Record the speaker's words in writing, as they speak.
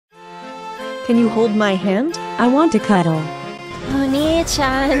Can you hold my hand? I want to cuddle.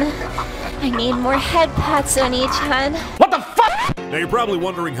 Oni-chan. I need more headpats, Oni-chan. What the fuck? Now you're probably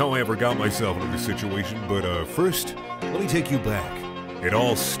wondering how I ever got myself into this situation, but first, let me take you back. It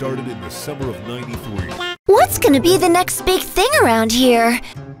all started in the summer of '93. What's gonna be the next big thing around here?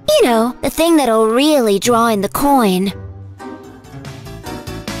 You know, the thing that'll really draw in the coin.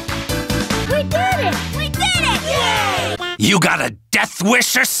 We did it! We did it! Yay! You got a death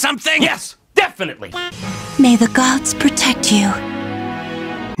wish or something? Yes, definitely. May the gods protect you.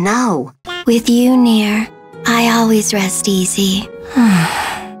 No. With you near, I always rest easy.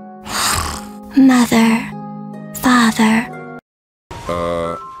 Mother. Father.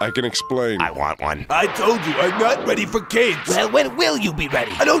 I can explain. I want one. I told you, I'm not ready for kids. Well, when will you be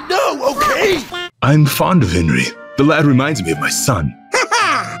ready? I don't know, okay? I'm fond of Henry. The lad reminds me of my son.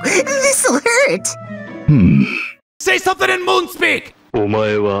 This'll hurt. Say something in moon speak! お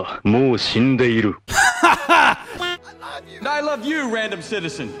前はもう死んでいる。 I love you, random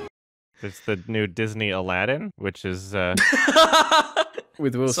citizen. It's the new Disney Aladdin, which is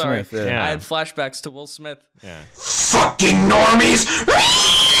with Will Sorry. Smith. Yeah. I had flashbacks to Will Smith. Yeah. Fucking normies!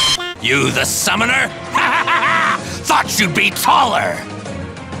 You the summoner? Thought you'd be taller!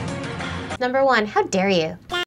 Number 1, how dare you?